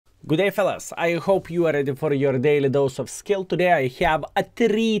Good day, fellas. I hope you are ready for your daily dose of skill. Today I have a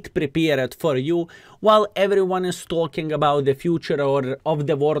treat prepared for you. While everyone is talking about the future of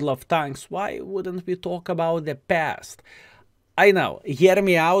the World of Tanks, why wouldn't we talk about the past? I know, hear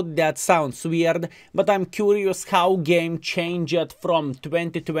me out, that sounds weird, but I'm curious how game changed from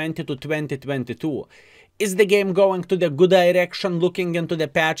 2020 to 2022. Is the game going to the good direction looking into the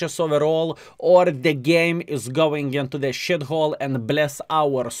patches overall, or the game is going into the shithole and bless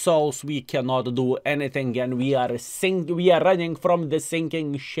our souls, we cannot do anything and we are running from the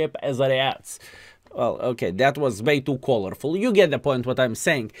sinking ship as rats? Well, okay, that was way too colorful. You get the point what I'm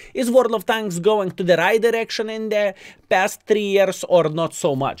saying. Is World of Tanks going to the right direction in the past 3 years or not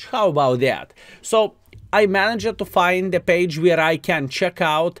so much? How about that? So I managed to find the page where I can check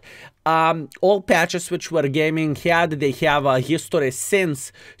out all patches which were gaming had. They have a history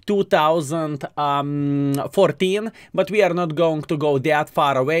since 2014, but we are not going to go that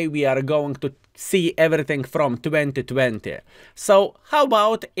far away. We are going to see everything from 2020. So how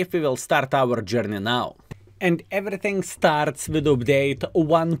about if we will start our journey now? And everything starts with update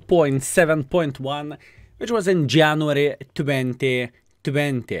 1.7.1, which was in January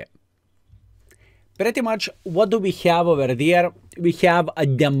 2020. Pretty much, what do we have over there? We have a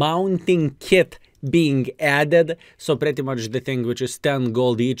demounting kit being added. So pretty much the thing which is 10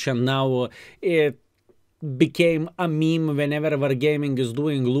 gold each, and now it became a meme whenever Wargaming is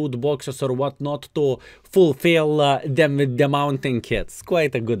doing loot boxes or whatnot to fulfill them with demounting kits.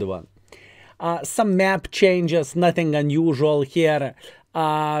 Quite a good one. Some map changes, nothing unusual here.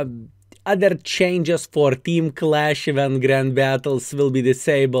 Other changes for team clash when grand battles will be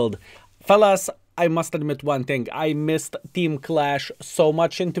disabled. Fellas, I must admit one thing, I missed Team Clash so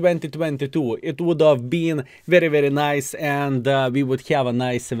much in 2022. It would have been very nice, and we would have a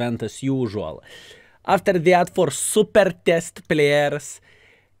nice event as usual. After that, for super test players,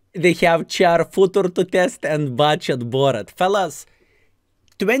 they have Char Futur to test and Budget Borat. Fellas,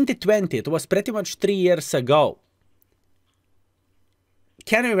 2020, it was pretty much 3 years ago.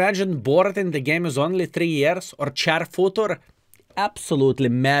 Can you imagine Borat in the game is only 3 years, or Char Futur? Absolutely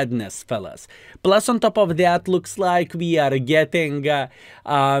madness, fellas. Plus on top of that, looks like we are getting the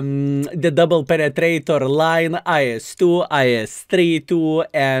double penetrator line IS2, IS3 2,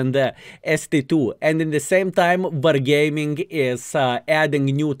 and ST2. And in the same time, Wargaming is adding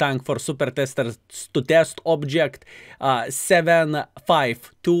new tank for super testers to test, object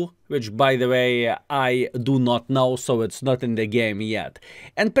 752, which by the way I do not know, so it's not in the game yet.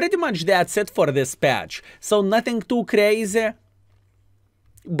 And pretty much that's it for this patch. So nothing too crazy,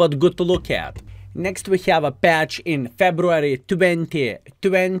 but good to look at. Next we have a patch in February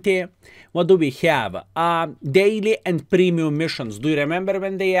 2020. What do we have? Daily and premium missions. Do you remember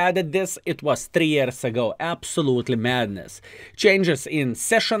when they added this? It was 3 years ago. Absolutely madness. Changes in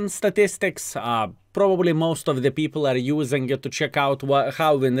session statistics. Probably most of the people are using it to check out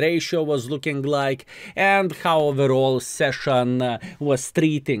how win ratio was looking like and how overall session was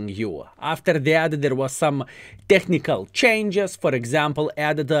treating you. After that, there was some technical changes. For example,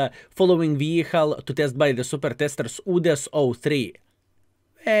 added the following vehicle to test by the super testers UDES 03.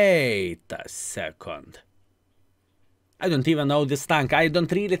 Wait a second. I don't even know this tank. I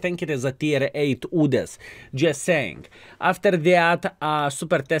don't really think it is a tier 8 UDES. Just saying. After that,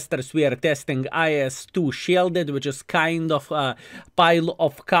 super testers were testing IS2 shielded, which is kind of a pile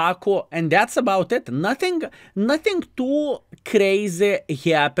of Kaku, and that's about it. Nothing too crazy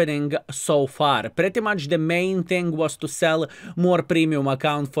happening so far. Pretty much the main thing was to sell more premium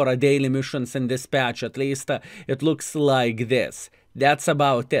account for a daily missions in this patch. At least it looks like this. That's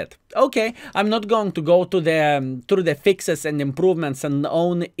about it. Okay, I'm not going to go to through the fixes and improvements and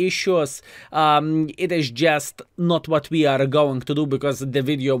own issues. It is just not what we are going to do, because the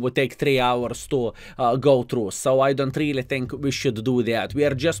video would take 3 hours to go through. So I don't really think we should do that. We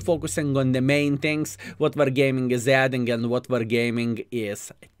are just focusing on the main things, what Wargaming is adding and what Wargaming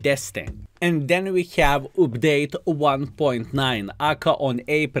is testing. And then we have update 1.9, aka on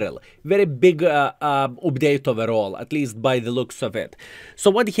April. Very big update overall, at least by the looks of it. So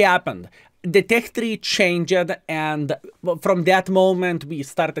what happened? The tech tree changed, and from that moment we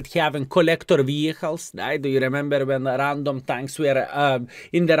started having collector vehicles. Right? Do you remember when random tanks were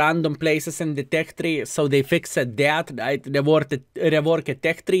in the random places in the tech tree? So they fixed that, right? Reworked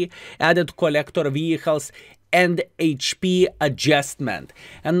tech tree, added collector vehicles and HP adjustment.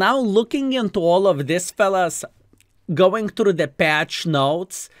 And now looking into all of this, fellas, going through the patch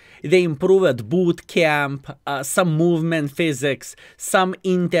notes, they improved boot camp, some movement physics, some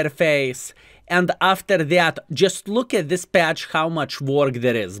interface, And after that, just look at this patch, how much work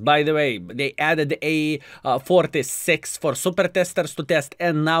there is. By the way, they added a 46 for super testers to test,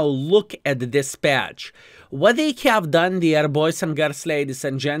 and now look at this patch. What they have done there, boys and girls, ladies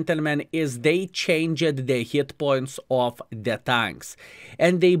and gentlemen, is they changed the hit points of the tanks.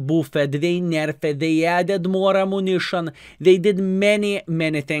 And they buffed, they nerfed, they added more ammunition, they did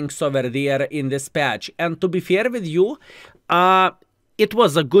many things over there in this patch. And to be fair with you, it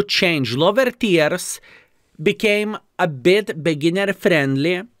was a good change. Lower tiers became a bit beginner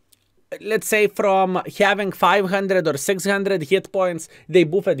friendly. Let's say from having 500 or 600 hit points, they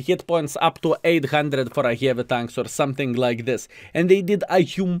buffed hit points up to 800 for a heavy tanks or something like this. And they did a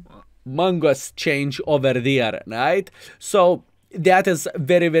humongous change over there, right? So that is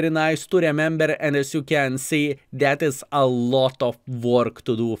very nice to remember, and as you can see, that is a lot of work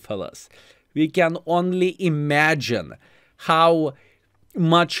to do, fellas. We can only imagine how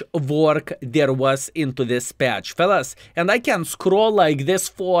much work there was into this patch, fellas, and I can scroll like this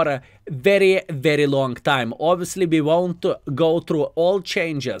for a very long time. Obviously we won't go through all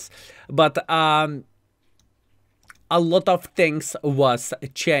changes, but a lot of things was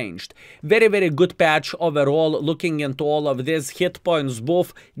changed. Very good patch overall. Looking into all of this, hit points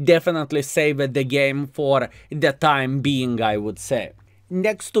buff definitely saved the game for the time being, I would say.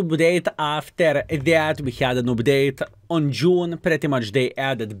 Next update after that, we had an update on June. Pretty much they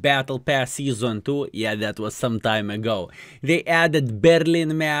added Battle Pass Season 2. Yeah, that was some time ago. They added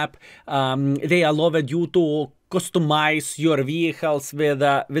Berlin map. They allowed you to customize your vehicles with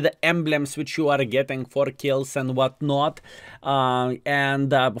the emblems which you are getting for kills and whatnot,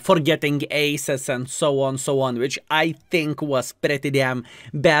 and for getting aces and so on, which I think was pretty damn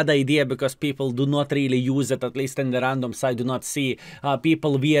bad idea, because people do not really use it. At least in the randoms I do not see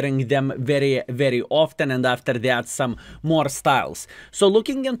people wearing them very often, and after that some more styles. So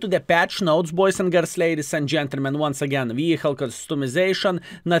looking into the patch notes, boys and girls, ladies and gentlemen, once again, vehicle customization,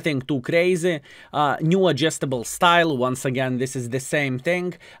 nothing too crazy. New adjustable style, once again this is the same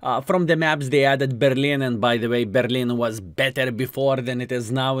thing. From the maps they added Berlin, and by the way, Berlin was better before than it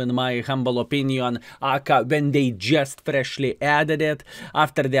is now, in my humble opinion, when they just freshly added it.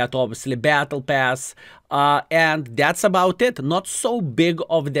 After that, obviously, Battle Pass. And that's about it. Not so big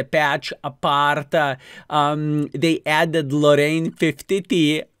of the patch apart. They added Lorraine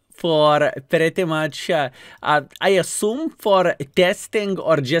 50T for pretty much, I assume for testing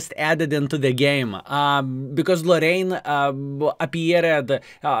or just added into the game, because Lorraine appeared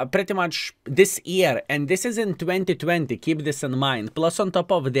pretty much this year, and this is in 2020, keep this in mind. Plus on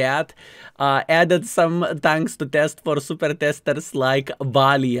top of that, added some tanks to test for super testers like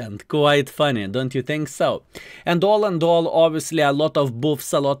Valiant. Quite funny, don't you think so? And all in all, obviously a lot of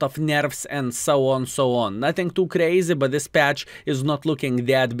buffs, a lot of nerfs, and so on. Nothing too crazy, but this patch is not looking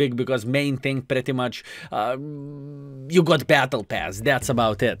that big, because main thing pretty much you got Battle Pass, that's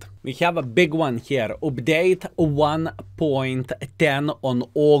about it. We have a big one here, update 1.10 on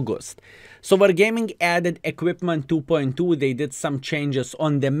August. So Wargaming added equipment 2.2, they did some changes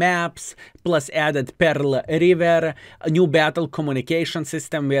on the maps, plus added Pearl River, a new battle communication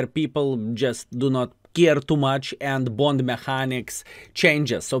system where people just do not care too much, and bond mechanics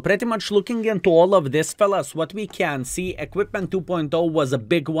changes. So pretty much looking into all of this, fellas, what we can see, equipment 2.0 was a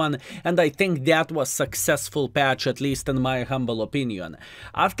big one, and I think that was successful patch, at least in my humble opinion.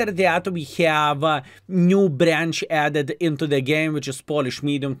 After that, we have a new branch added into the game, which is Polish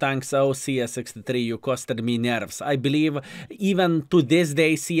medium tanks. Oh, CS63, you costed me nerves. I believe even to this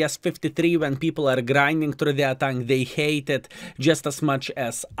day, CS53, when people are grinding through that tank, they hate it just as much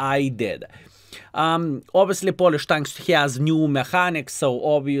as I did. Obviously Polish tanks has new mechanics, so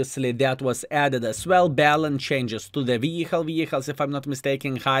obviously that was added as well. Balance changes to the vehicles, if I'm not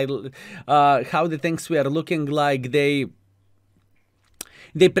mistaken. How the things were looking like,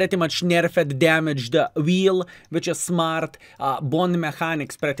 they pretty much nerfed, damaged the wheel, which is smart. Bond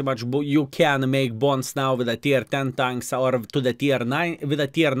mechanics, pretty much you can make bonds now with the tier 10 tanks or to the tier 9 with the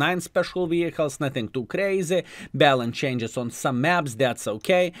tier 9 special vehicles, nothing too crazy. Balance changes on some maps, that's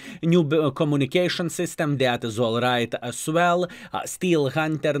okay. New communication system, that is alright as well. Steel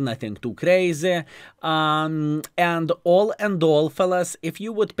Hunter, nothing too crazy. And all, fellas, if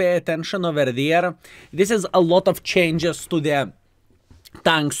you would pay attention over there, this is a lot of changes to the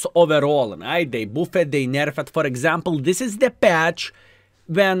tanks overall, right? They buffed, they nerfed. For example, this is the patch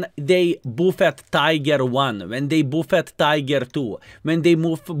when they buffed Tiger 1, when they buffed Tiger 2, when they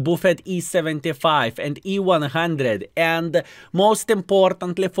buffed E75 and E100, and most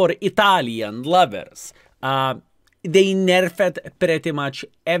importantly for Italian lovers, they nerfed pretty much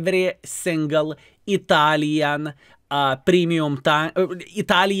every single Italian premium tank,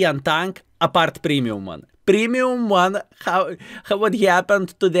 Italian tank apart premium one. Premium one, what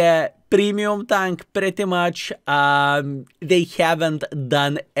happened to the premium tank? Pretty much they haven't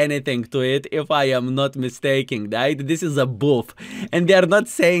done anything to it, if I am not mistaken, right? This is a buff, and they are not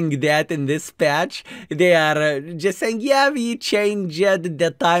saying that in this patch. They are just saying, yeah, we changed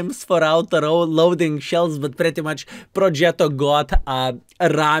the times for auto loading shells, but pretty much Progetto got a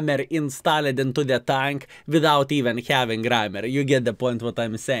rammer installed into the tank without even having rammer. You get the point what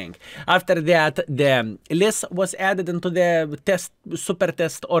I'm saying. After that, the list was added into the test, super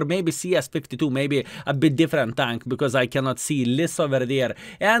test, or maybe CS52, maybe a bit different tank, because I cannot see list over there,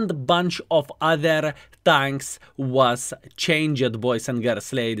 and bunch of other tanks was changed, boys and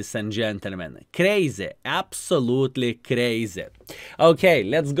girls, ladies and gentlemen. Crazy, absolutely crazy. Okay,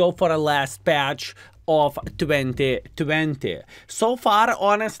 let's go for a last patch of 2020. So far,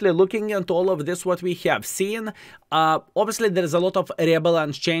 honestly, looking at all of this, what we have seen, obviously there is a lot of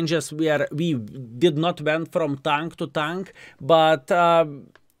rebalance changes where we did not went from tank to tank, but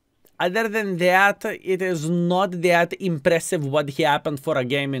other than that, it is not that impressive what happened for a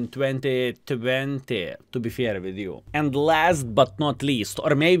game in 2020, to be fair with you. And last but not least,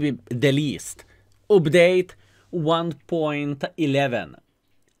 or maybe the least, update 1.11.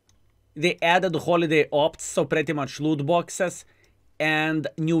 They added holiday opts, so pretty much loot boxes, and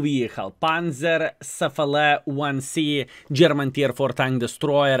new vehicle, Panzer Safale 1C German Tier 4 tank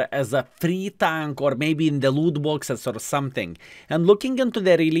destroyer as a free tank, or maybe in the loot boxes or something. And looking into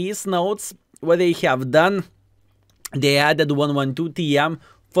the release notes, what they have done, they added 112 TM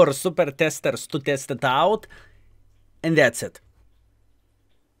for super testers to test it out, and that's it.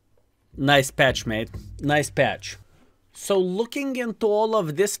 Nice patch, mate. Nice patch. So looking into all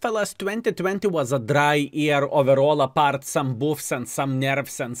of this, fellas, 2020 was a dry year overall, apart some buffs and some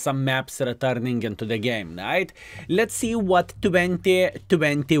nerfs and some maps returning into the game, right? Let's see what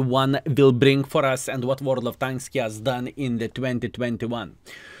 2021 will bring for us and what World of Tanks has done in the 2021.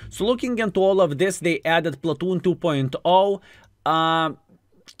 So looking into all of this, they added Platoon 2.0.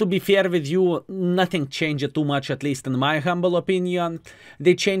 To be fair with you, nothing changed too much, at least in my humble opinion.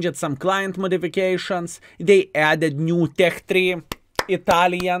 They changed some client modifications. They added new tech tree,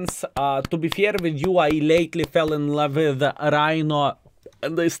 Italians. To be fair with you, I lately fell in love with Rhino,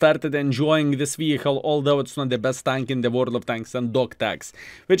 and I started enjoying this vehicle, although it's not the best tank in the World of Tanks and dog tags,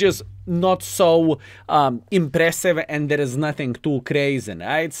 which is not so impressive, and there is nothing too crazy,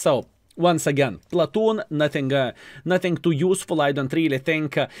 right? So once again, Platoon, nothing too useful. I don't really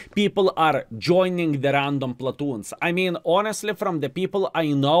think people are joining the random platoons. I mean, honestly, from the people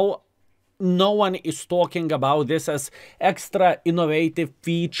I know, no one is talking about this as extra innovative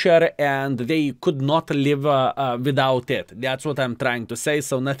feature, and they could not live without it. That's what I'm trying to say,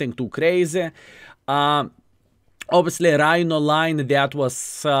 so nothing too crazy. Obviously, Rhino line, that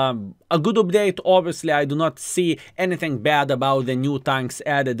was a good update. Obviously, I do not see anything bad about the new tanks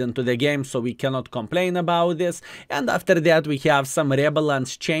added into the game, so we cannot complain about this. And after that, we have some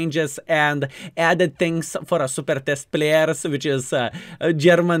rebalance changes and added things for a super test players, which is a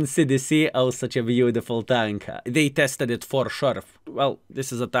German CDC. Oh, such a beautiful tank. They tested it for sure. Well,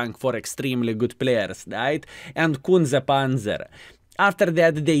 this is a tank for extremely good players, right? And Kunze Panzer. After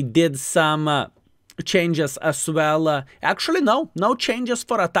that, they did some changes as well. Actually, no changes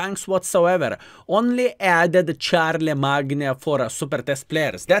for tanks whatsoever. Only added Charlie Magne for super test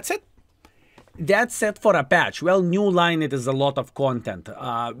players. That's it. That's it for a patch. Well, new line, it is a lot of content.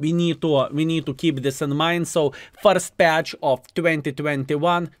 We need to keep this in mind. So first patch of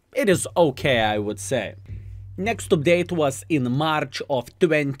 2021, it is okay, I would say. Next update was in March of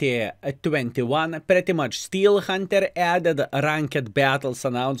 2021. Pretty much Steel Hunter added ranked battles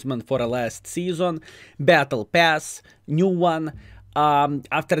announcement for last season. Battle Pass, new one.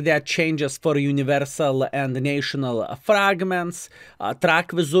 After that, changes for universal and national fragments,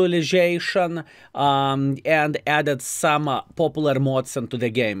 track visualization, and added some popular mods into the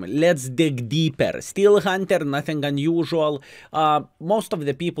game. Let's dig deeper. Steel Hunter, nothing unusual. Most of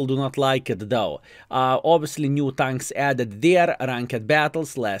the people do not like it though. Obviously, new tanks added there, ranked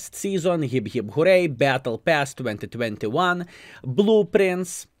battles last season, hip hip hooray, Battle Pass 2021,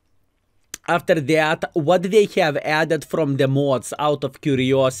 blueprints. After that, what they have added from the mods out of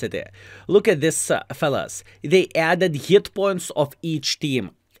curiosity. Look at this, fellas. They added hit points of each team.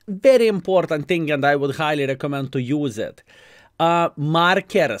 Very important thing, and I would highly recommend to use it.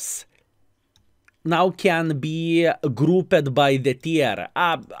 Markers now can be grouped by the tier.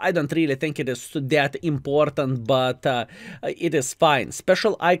 I don't really think it is that important, but it is fine.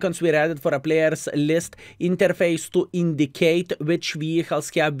 Special icons were added for a player's list interface to indicate which vehicles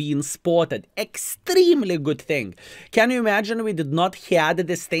have been spotted. Extremely good thing. Can you imagine we did not had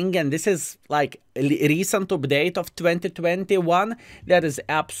this thing, and this is like a recent update of 2021? That is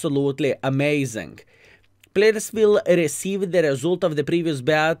absolutely amazing. Players will receive the result of the previous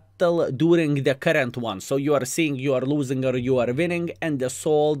battle during the current one. So you are seeing you are losing or you are winning, and the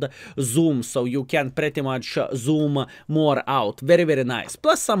sold zoom, so you can pretty much zoom more out. Very, very nice.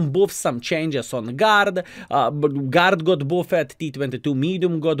 Plus some buffs, some changes on guard. Guard got buffed, T22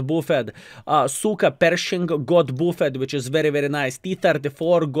 medium got buffed, Suka Pershing got buffed, which is very, very nice.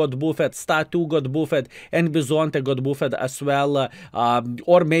 T34 got buffed, Stat2 got buffed, and Bizonte got buffed as well,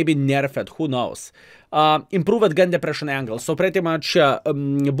 or maybe nerfed, who knows. Improved gun depression angle, so pretty much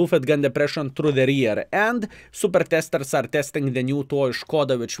buffed gun depression through the rear, and super testers are testing the new toy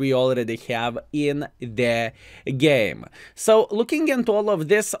Skoda, which we already have in the game. So looking into all of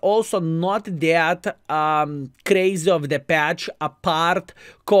this, also not that crazy of the patch, apart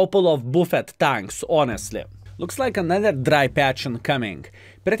couple of buffed tanks, honestly. Looks like another dry patch incoming.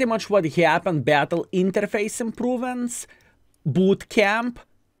 Pretty much what happened: battle interface improvements, boot camp,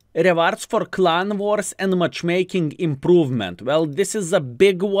 rewards for clan wars, and matchmaking improvement. Well, this is a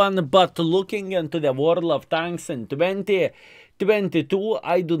big one, but looking into the World of Tanks in 2022,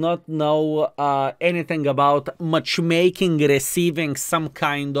 I do not know anything about matchmaking receiving some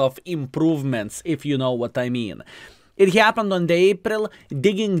kind of improvements, if you know what I mean. It happened on the April.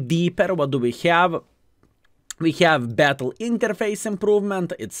 Digging deeper, what do we have? We have battle interface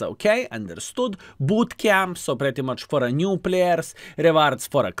improvement, it's okay, understood. Boot camp, so pretty much for a new players. Rewards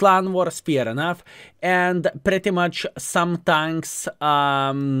for a clan wars, fair enough. And pretty much some tanks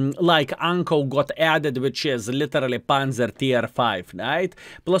like Anko got added, which is literally Panzer tier 5, right?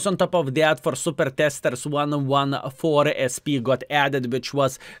 Plus on top of that, for super testers, 114 SP got added, which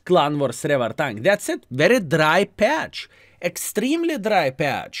was clan wars reward tank. That's it, very dry patch. Extremely dry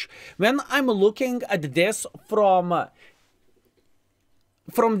patch. When I'm looking at this from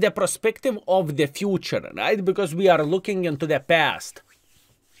the perspective of the future, right? Because we are looking into the past.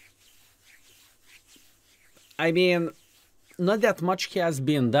 I mean, not that much has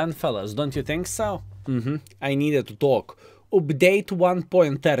been done, fellas, don't you think so? I needed to talk. Update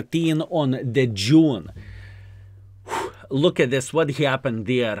 1.13 on the June. Look at this, what happened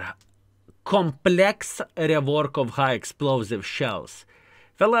there. Complex rework of high explosive shells.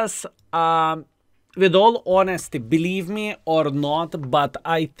 Fellas, with all honesty, believe me or not, but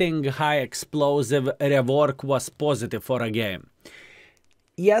I think high explosive rework was positive for a game.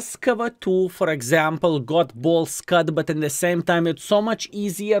 Yes, Skill4ltu, for example, got balls cut, but in the same time it's so much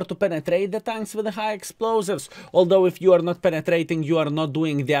easier to penetrate the tanks with the high explosives. Although if you are not penetrating, you are not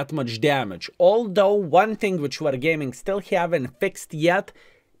doing that much damage. Although one thing which Wargaming still haven't fixed yet,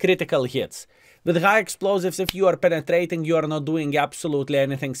 critical hits. With high explosives, if you are penetrating, you are not doing absolutely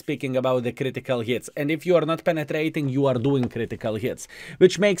anything, speaking about the critical hits. And if you are not penetrating, you are doing critical hits.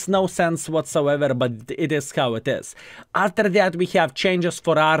 Which makes no sense whatsoever, but it is how it is. After that, we have changes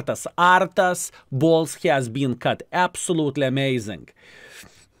for Artas. Artas balls has been cut. Absolutely amazing.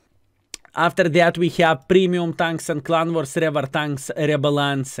 After that, we have premium tanks and clan wars river tanks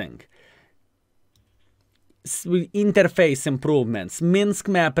rebalancing. Interface improvements, Minsk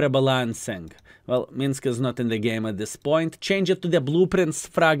map rebalancing. Well, Minsk is not in the game at this point. Change it to the blueprints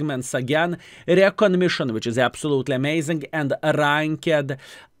fragments again. Recon mission, which is absolutely amazing, and a ranked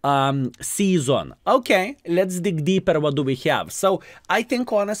season. Okay, let's dig deeper. What do we have? So I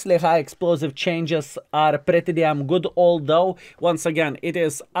think honestly high explosive changes are pretty damn good, although once again it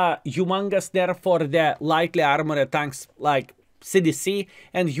is humongous there for the lightly armored tanks like CDC,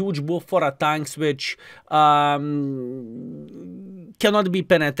 and huge buff for a tanks which cannot be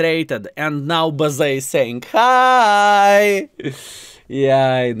penetrated. And now Baza is saying hi.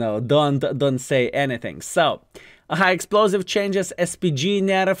 Yeah, I know, don't say anything. So high explosive changes, SPG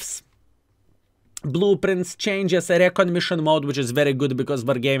nerfs, blueprints changes, recon mission mode, which is very good because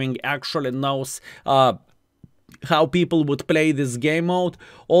Wargaming actually knows how people would play this game mode.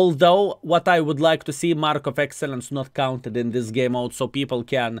 Although what I would like to see, mark of excellence not counted in this game mode, so people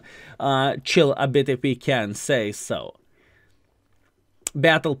can chill a bit, if we can say so.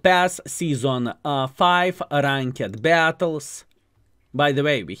 Battle Pass Season 5, ranked battles. By the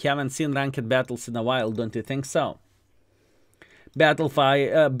way, we haven't seen ranked battles in a while, don't you think so? Battle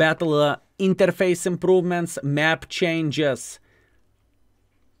interface improvements, map changes,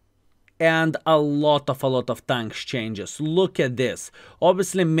 and a lot of tanks changes. Look at this.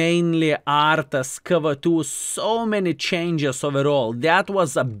 Obviously, mainly Artas, Skill4ltu, so many changes overall. That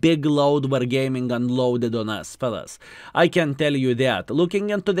was a big load Wargaming unloaded on us, fellas. I can tell you that. Looking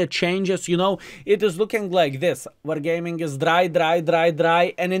into the changes, you know, it is looking like this. Wargaming is dry,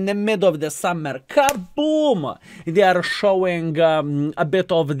 and in the middle of the summer, kaboom! They are showing a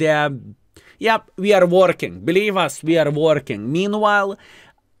bit of the... Yep, we are working. Believe us, we are working. Meanwhile,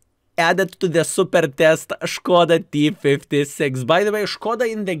 added to the super test Škoda T56. By the way, Škoda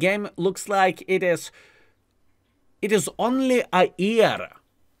in the game looks like it is only a year.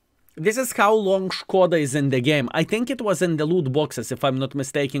 This is how long Škoda is in the game. I think it was in the loot boxes, if I'm not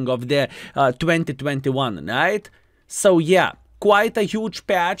mistaken, of the 2021, right? So yeah, quite a huge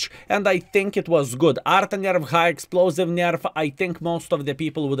patch, and I think it was good. Art nerf, high explosive nerf, I think most of the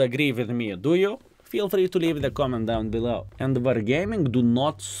people would agree with me. Do you? Feel free to leave the comment down below. And Wargaming do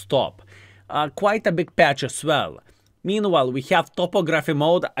not stop. Quite a big patch as well. Meanwhile, we have topography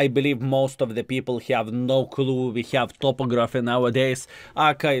mode. I believe most of the people have no clue we have topography nowadays.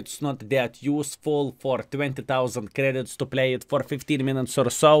 Okay, it's not that useful. For 20,000 credits to play it for 15 minutes or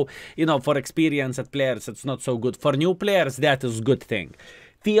so. You know, for experienced players, it's not so good. For new players, that is good thing.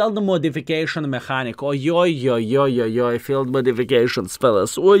 Field modification mechanic. Oi, field modifications,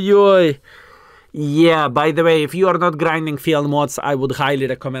 fellas. Oi. Yeah, by the way, if you are not grinding field mods, I would highly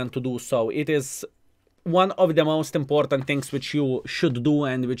recommend to do so. It is one of the most important things which you should do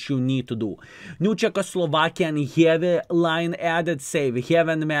and which you need to do. New Czechoslovakian heavy line added, save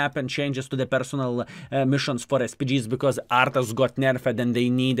heaven map, and changes to the personal missions for SPGs, because Artas got nerfed and they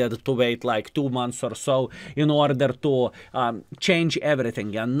needed to wait like 2 months or so in order to change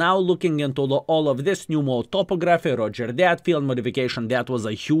everything. And now looking into all of this, new mode topography, roger that, field modification, that was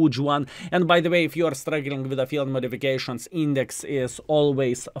a huge one. And by the way, if you are struggling with the field modifications, index is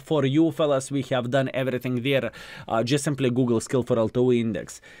always for you, fellas. We have done everything there. Just simply Google Skill4ltu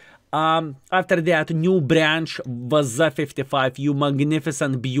index. After that, new branch Vaza 55, you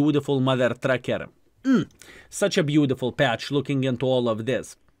magnificent, beautiful mother trucker. Such a beautiful patch looking into all of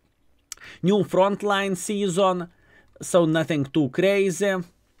this. New frontline season, so nothing too crazy.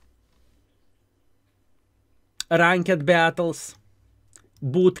 Ranked battles,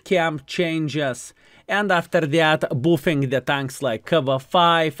 boot camp changes, and after that, buffing the tanks like Skill4ltu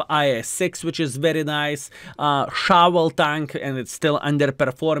 5, IS-6, which is very nice, Shovel tank, and it's still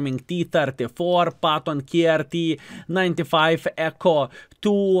underperforming, T-34, Patton KRT, 95 Echo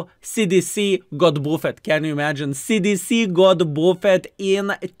 2, CDC got buffed. Can you imagine? CDC got buffed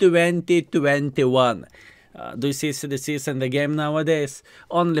in 2021. Do you see CDCs in the game nowadays?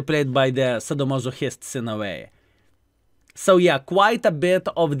 Only played by the sadomasochists in a way. So yeah, quite a bit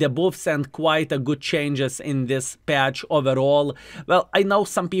of the buffs and quite a good changes in this patch overall. Well, I know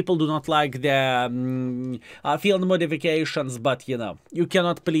some people do not like the field modifications, but you know, you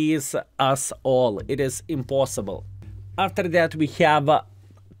cannot please us all. It is impossible. After that, we have a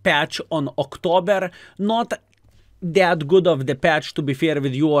patch on October. Not that good of the patch, to be fair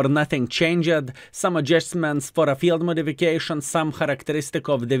with you, or nothing changed. Some adjustments for a field modification, some characteristic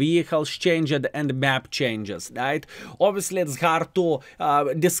of the vehicles changed, and map changes, right? Obviously, it's hard to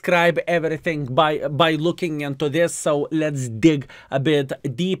describe everything by looking into this, so let's dig a bit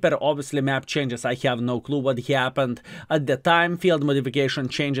deeper. Obviously, map changes, I have no clue what happened at the time. Field modification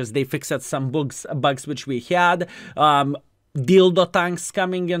changes, they fixed some bugs which we had. Dildo tanks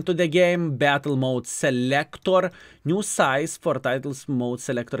coming into the game, battle mode selector, new size for titles mode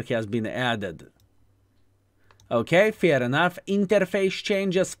selector has been added. Okay, fair enough. Interface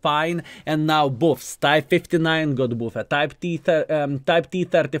changes, fine. And now buffs. Type 59 got buffed. Type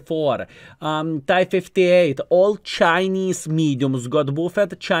T34. Type 58. All Chinese mediums got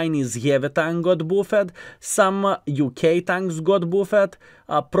buffed. Chinese heavy tank got buffed. Some UK tanks got buffed.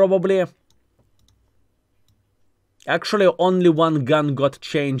 Probably... Actually, only one gun got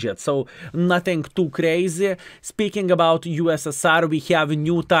changed, so nothing too crazy. Speaking about USSR, we have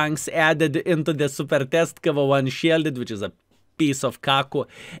new tanks added into the super test, Skill4ltu Shielded, which is a piece of kaku,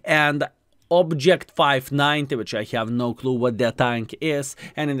 and Object 590, which I have no clue what that tank is,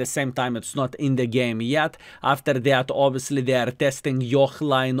 and in the same time it's not in the game yet. After that, obviously they are testing Joch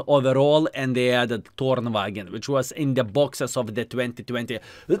line overall, and they added Tornwagen, which was in the boxes of the 2020.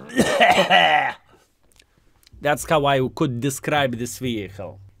 That's how I could describe this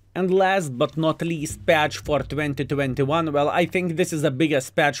vehicle. And last but not least, patch for 2021. Well, I think this is the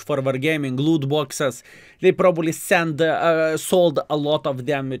biggest patch for Wargaming. Loot boxes, they probably sold a lot of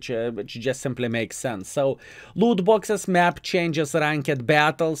them, which just simply makes sense. So, loot boxes, map changes, ranked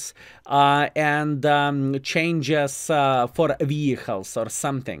battles, and changes for vehicles or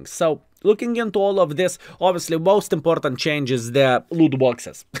something. So, looking into all of this, obviously most important change is the loot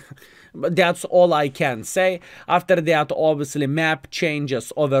boxes. That's all I can say. After that, obviously map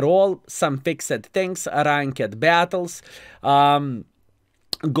changes overall, some fixed things, ranked battles,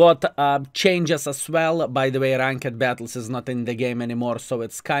 got changes as well. By the way, ranked battles is not in the game anymore, so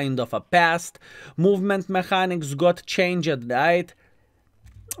it's kind of a past. Movement mechanics got changed, right?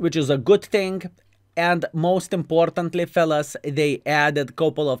 Which is a good thing. And most importantly, fellas, they added a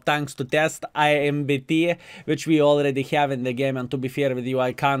couple of tanks to test, IMBT, which we already have in the game, and to be fair with you,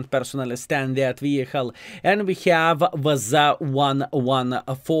 I can't personally stand that vehicle. And we have the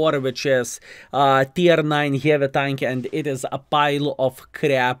 114, which is tier 9 heavy tank, and it is a pile of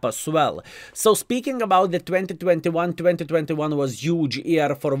crap as well. So speaking about the 2021 was huge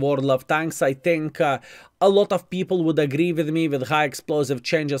year for World of Tanks. I think a lot of people would agree with me with high explosive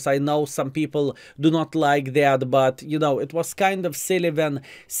changes. I know some people do not like that, but you know, it was kind of silly when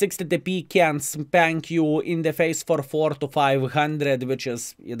 60 TP can spank you in the face for 400 to 500, which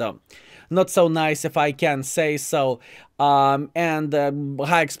is, you know, not so nice if I can say so. And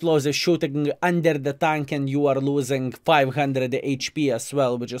high explosive shooting under the tank and you are losing 500 HP as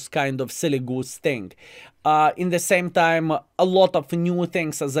well, which is kind of silly goose thing. In the same time, a lot of new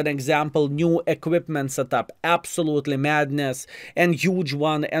things, as an example, new equipment setup, absolutely madness and huge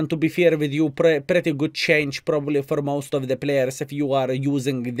one. And to be fair with you, pretty good change probably for most of the players if you are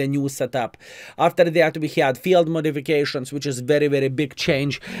using the new setup. After that, we had field modifications, which is very, very big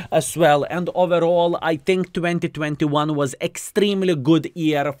change as well. And overall, I think 2021 was extremely good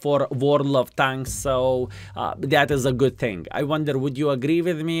year for World of Tanks, so that is a good thing. I wonder, would you agree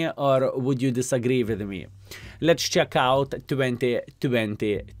with me or would you disagree with me? Let's check out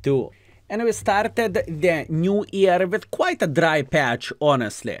 2022. And we started the new year with quite a dry patch,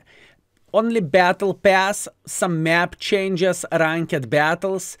 honestly. Only battle pass, some map changes, ranked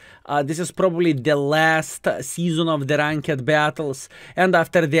battles. This is probably the last season of the ranked battles. And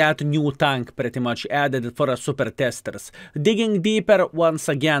after that, new tank pretty much added for super testers. Digging deeper, once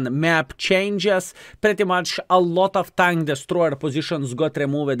again, map changes. Pretty much a lot of tank destroyer positions got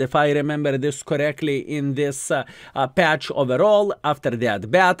removed, if I remember this correctly, in this patch overall. After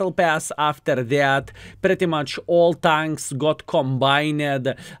that, battle pass. After that, pretty much all tanks got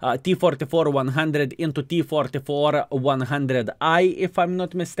combined. T44-100 into T44-100i, if I'm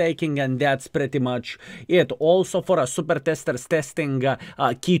not mistaken, and that's pretty much it. Also for a super testers testing,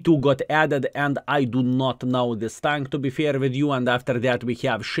 key 2 got added, and I do not know this tank, to be fair with you. And after that, we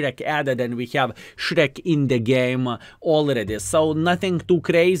have Shrek added, and we have Shrek in the game already. So nothing too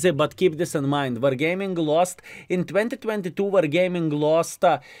crazy, but keep this in mind. Wargaming lost in 2022. Wargaming lost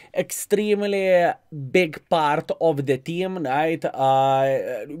extremely big part of the team, right?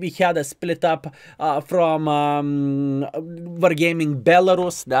 We had a split up from Wargaming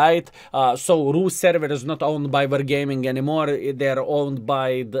Belarus, right? So Rus server is not owned by Wargaming anymore. They're owned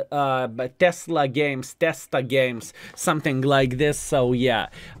by Tesla Games, Testa Games, something like this. So yeah,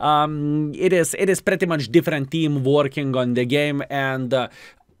 it is pretty much different team working on the game, and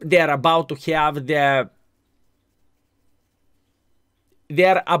they're about to have the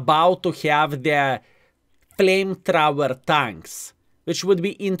flamethrower tanks, which would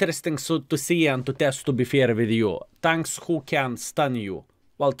be interesting to see and to test, to be fair with you. Tanks who can stun you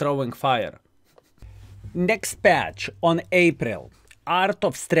while throwing fire. Next patch on April. Art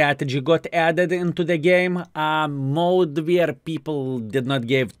of Strategy got added into the game, a mode where people did not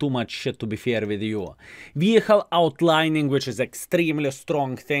give too much shit, to be fair with you. Vehicle outlining, which is extremely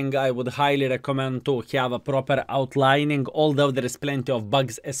strong thing. I would highly recommend to have a proper outlining, although there is plenty of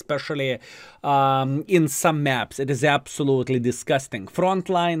bugs, especially in some maps. It is absolutely disgusting.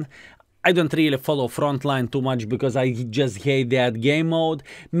 Frontline, I don't really follow Frontline too much because I just hate that game mode.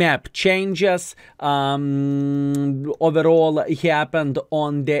 Map changes overall happened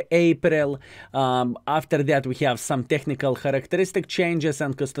on the April. After that, we have some technical characteristic changes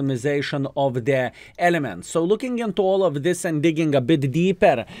and customization of the elements. So looking into all of this and digging a bit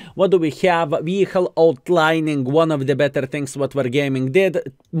deeper, what do we have? Vehicle outlining, one of the better things what Wargaming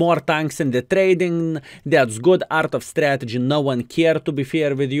did. More tanks in the trading, that's good. Art of Strategy, no one cared, to be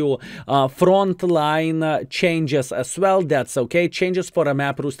fair with you. Frontline changes as well, that's okay. Changes for a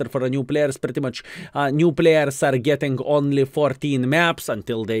map roster for a new players, pretty much new players are getting only 14 maps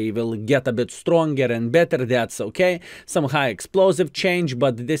until they will get a bit stronger and better, that's okay. Some high explosive change,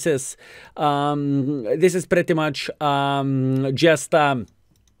 but this is pretty much just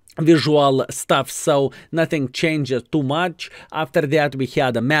visual stuff, so nothing changes too much. After that, we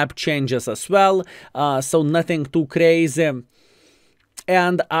had map changes as well, so nothing too crazy.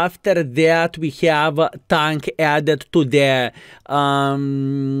 and after that we have a tank added to the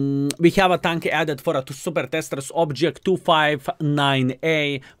for a super testers object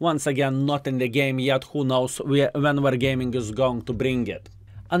 259A. Once again, not in the game yet. Who knows when Wargaming is going to bring it.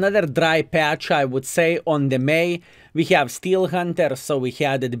 Another dry patch, I would say, on the May. We have Steel Hunter, so we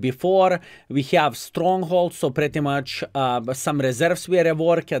had it before. We have Stronghold, so pretty much some reserves we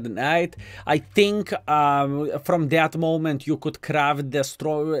reworked at night. I think from that moment you could craft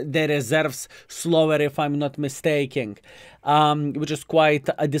the reserves slower, if I'm not mistaken. Which is quite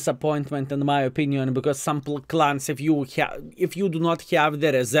a disappointment in my opinion, because some clans, if you do not have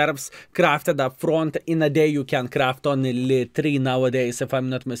the reserves crafted up front, in a day you can craft only 3 nowadays, if I'm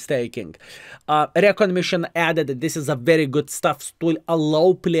not mistaken. Recon mission added. This is a very good stuff to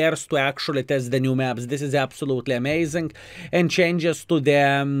allow players to actually test the new maps. This is absolutely amazing. And changes to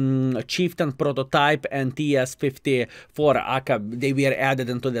the Chieftain prototype and TS54 AK, they were added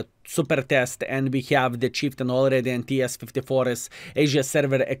into the super test, and we have the Chieftain already, and TS54 is Asia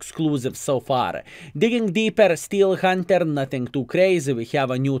server exclusive so far. Digging deeper, Steel Hunter, nothing too crazy. We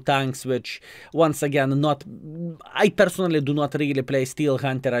have a new tanks, which once again, I personally do not really play Steel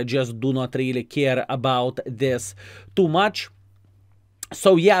Hunter. I just do not really care about this too much.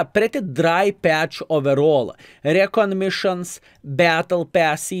 So yeah, pretty dry patch overall. Recon missions, battle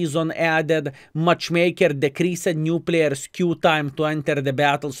pass season added, matchmaker decreased new players queue time to enter the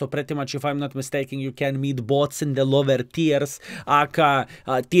battle. So pretty much, if I'm not mistaken, you can meet bots in the lower tiers, aka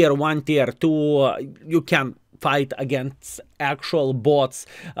tier 1, tier 2, you can fight against actual bots.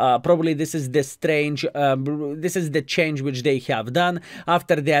 Probably this is the change which they have done.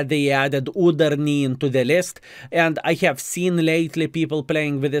 After that, they added Udarni into the list, and I have seen lately people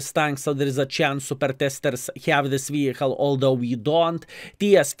playing with this tank, so there is a chance super testers have this vehicle, although we don't.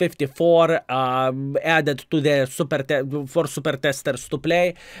 TS54 added to the for super testers to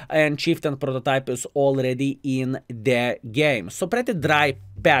play, and Chieftain prototype is already in the game. So pretty dry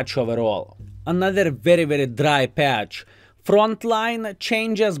patch overall. Another very, very dry patch. Frontline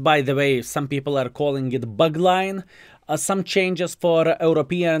changes, by the way, some people are calling it bug line. Some changes for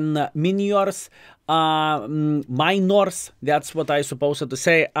European minors, minors, that's what I supposed to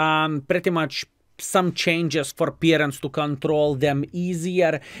say. Pretty much some changes for parents to control them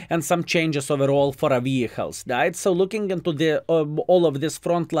easier, and some changes overall for our vehicles, right? So looking into the all of this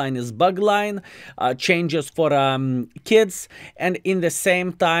frontline is bug line, changes for kids, and in the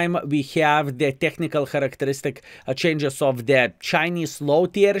same time we have the technical characteristic changes of the Chinese low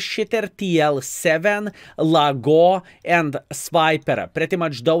tier shitter TL7, Lago, and Swiper. Pretty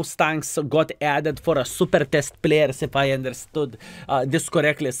much those tanks got added for a super test players, if I understood this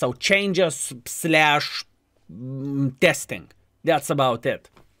correctly. So changes slash testing. That's about it.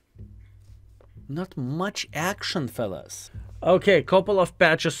 Not much action, fellas. Okay, couple of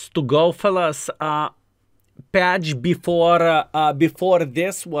patches to go, fellas. Patch before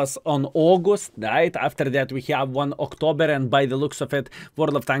this was on August, right? After that we have one October, and by the looks of it,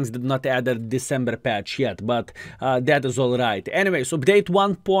 World of Tanks did not add a December patch yet, but that is all right. Anyways, update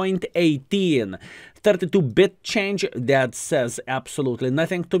 1.18. 32-bit change, that says absolutely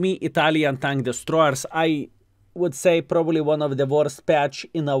nothing to me. Italian tank destroyers, I would say probably one of the worst patch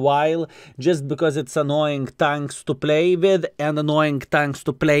in a while, just because it's annoying tanks to play with and annoying tanks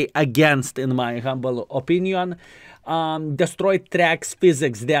to play against, in my humble opinion. Destroyed tracks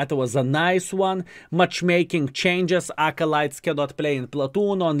physics, that was a nice one. Matchmaking changes, acolytes cannot play in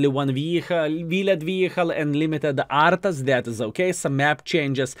platoon, only one vehicle, wheeled vehicle, and limited artas, that is okay. Some map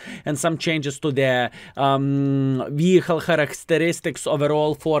changes and some changes to the vehicle characteristics,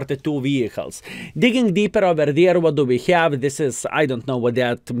 overall 42 vehicles. Digging deeper over there, what do we have? This is, I don't know what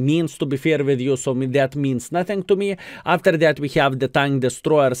that means, to be fair with you, so that means nothing to me. After that we have the tank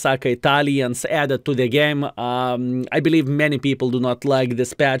destroyers, aka Italians, added to the game. I believe many people do not like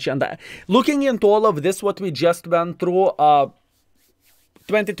this patch, and looking into all of this, what we just went through,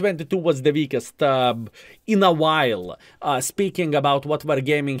 2022 was the weakest in a while, speaking about what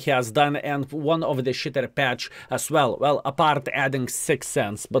Wargaming has done, and one of the shitter patch as well. Well, apart adding 6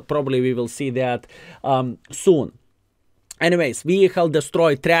 cents, but probably we will see that soon. Anyways, vehicle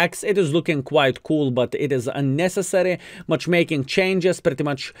destroy tracks, it is looking quite cool, but it is unnecessary. Matchmaking changes, pretty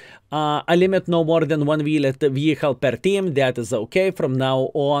much a limit no more than one wheeled vehicle per team, that is okay. From now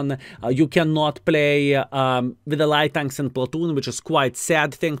on, you cannot play with the light tanks in platoon, which is quite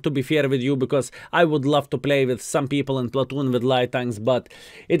sad thing, to be fair with you, because I would love to play with some people in platoon with light tanks, but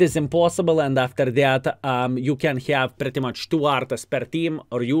it is impossible. And after that, you can have pretty much 2 artas per team,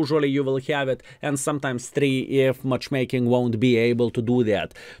 or usually you will have it, and sometimes 3 if matchmaking won't be able to do that.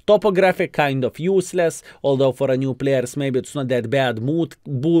 Topographic kind of useless, although for a new players maybe it's not that bad.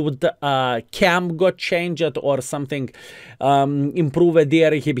 Mood camp got changed or something improved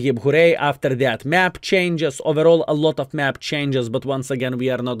there. Hip hip hooray. After that, map changes. Overall, a lot of map changes, but once again, we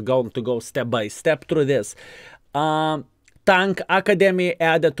are not going to go step by step through this. Tank Academy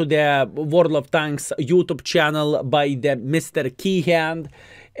added to the World of Tanks YouTube channel by the Mr. Keyhand.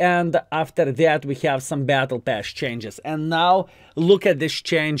 And after that, we have some Battle Pass changes. And now, look at this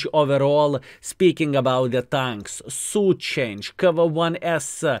change overall. Speaking about the tanks, suit change, Cover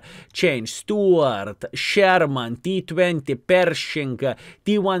 1S change, Stuart, Sherman, T20, Pershing,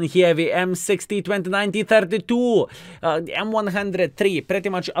 T1 Heavy, M6, T29, T32, M103. Pretty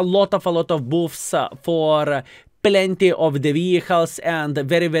much a lot of buffs for plenty of the vehicles, and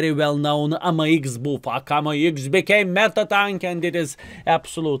very well known AMX buff. AMX became meta tank, and it is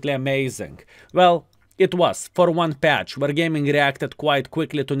absolutely amazing. Well, it was for one patch. Wargaming reacted quite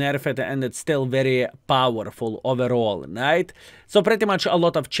quickly to nerf it, and it's still very powerful overall, right? So pretty much a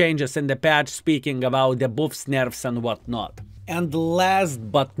lot of changes in the patch, speaking about the buffs, nerfs, and whatnot. And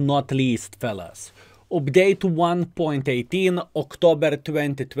last but not least, fellas, update 1.18, October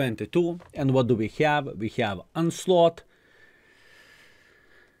 2022. And what do we have? We have Onslaught.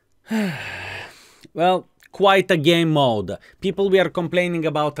 Well, quite a game mode. People were complaining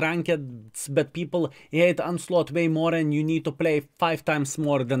about ranked, but people hate Onslaught way more, and you need to play 5 times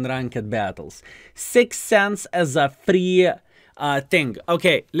more than ranked battles. 6 cents as a free thing.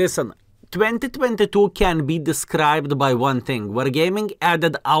 Okay, listen. 2022 can be described by one thing. Wargaming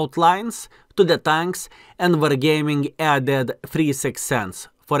added outlines to the tanks, and Wargaming added free 6 cents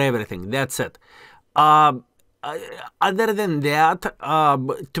for everything. That's it. Other than that,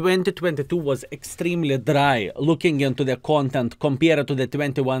 2022 was extremely dry looking into the content compared to the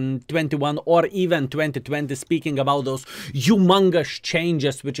 21 or even 2020, speaking about those humongous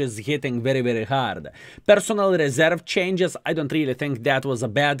changes which is hitting very hard. Personal reserve changes, I don't really think that was a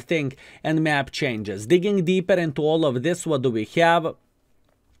bad thing, and map changes. Digging deeper into all of this, what do we have?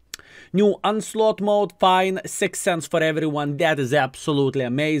 New Onslaught mode, fine, 6 cents for everyone. That is absolutely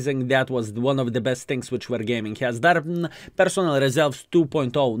amazing. That was one of the best things which Wargaming has done. Personal Reserves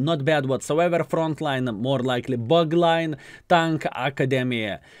 2.0, not bad whatsoever. Frontline, more likely Bugline. Tank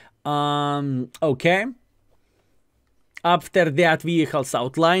Academy, okay. After that, vehicles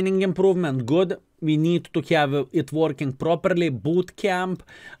outlining improvement, good. We need to have it working properly. Boot camp,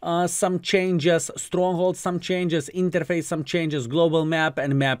 some changes. Stronghold, some changes. Interface, some changes. Global map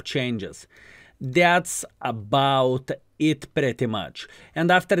and map changes. That's about it pretty much.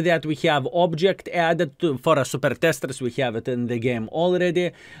 And after that, we have object added for a super testers. We have it in the game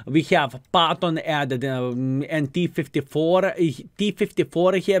already. We have Patton added and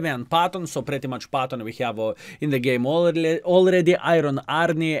T54 heavy and Patton. So pretty much Patton we have in the game already. Iron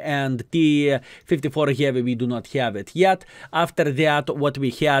Army and T54 heavy, we do not have it yet. After that, what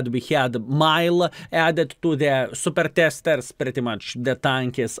we had Mile added to the super testers. Pretty much the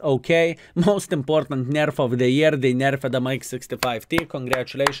tank is okay. Most important nerf of the year, they nerfed the AMX65T.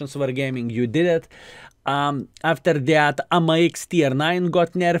 Congratulations, Wargaming, you did it. After that, AMX tier 9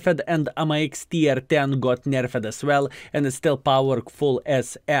 got nerfed, and AMX tier 10 got nerfed as well, and it's still powerful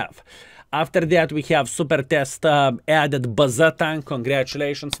as F. After that, we have Super Test added Baza tank.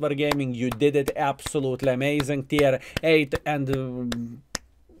 Congratulations, Wargaming, you did it. Absolutely amazing. Tier 8 and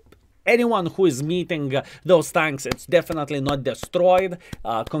anyone who is meeting those tanks, it's definitely not destroyed.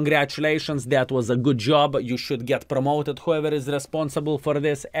 Congratulations, that was a good job. You should get promoted, whoever is responsible for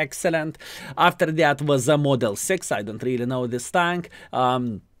this. Excellent. After that was a Model 6. I don't really know this tank.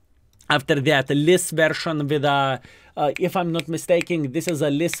 After that, LIS version with a, if I'm not mistaken, this is a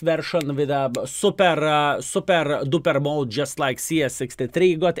LIS version with a super duper mode, just like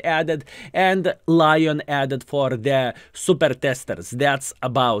CS63 got added, and Lion added for the super testers. That's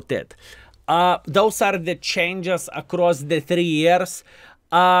about it. Those are the changes across the 3 years.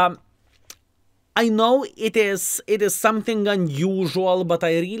 I know it is something unusual, but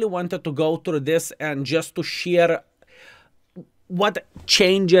I really wanted to go through this and just to share what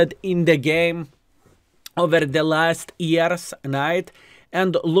changed in the game over the last years, right?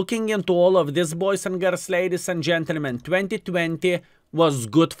 And looking into all of this, boys and girls, ladies and gentlemen, 2020 was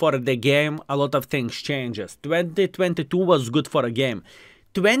good for the game. A lot of things changes. 2022 was good for a game.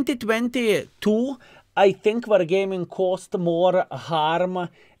 2022, I think Wargaming caused more harm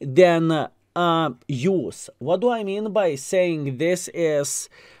than use. What do I mean by saying this is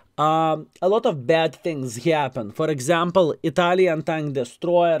a lot of bad things happen. For example, Italian tank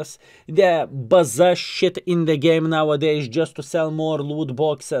destroyers, the bazaar shit in the game nowadays just to sell more loot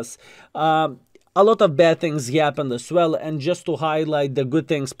boxes. a lot of bad things happened as well, and just to highlight the good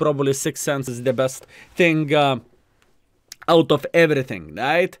things, probably Sixth Sense is the best thing out of everything,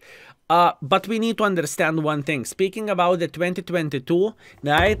 right? But we need to understand one thing. Speaking about the 2022,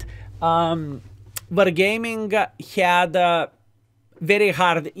 right? Wargaming had very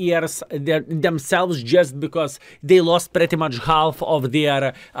hard years themselves, just because they lost pretty much half of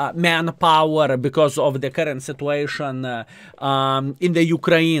their manpower because of the current situation in the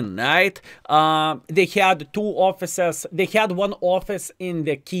Ukraine, right? They had two offices. They had one office in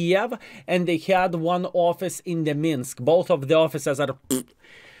the Kiev, and they had one office in the Minsk. Both of the offices are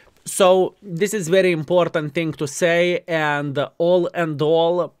so this is very important thing to say, and all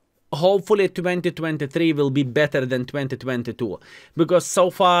hopefully 2023 will be better than 2022, because so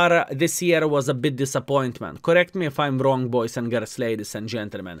far this year was a bit disappointment. Correct me if I'm wrong, boys and girls, ladies and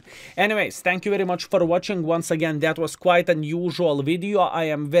gentlemen. Anyways, thank you very much for watching. Once again, that was quite an unusual video. I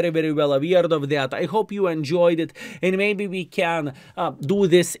am very, very well aware of that. I hope you enjoyed it, and maybe we can do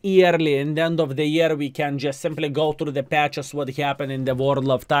this yearly. In the end of the year, we can just simply go through the patches, what happened in the World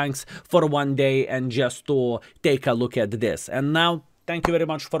of Tanks for one day, and just to take a look at this. And now, thank you very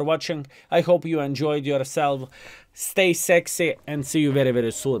much for watching. I hope you enjoyed yourself. Stay sexy, and see you very,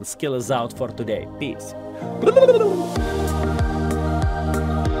 very soon. Skill is out for today. Peace.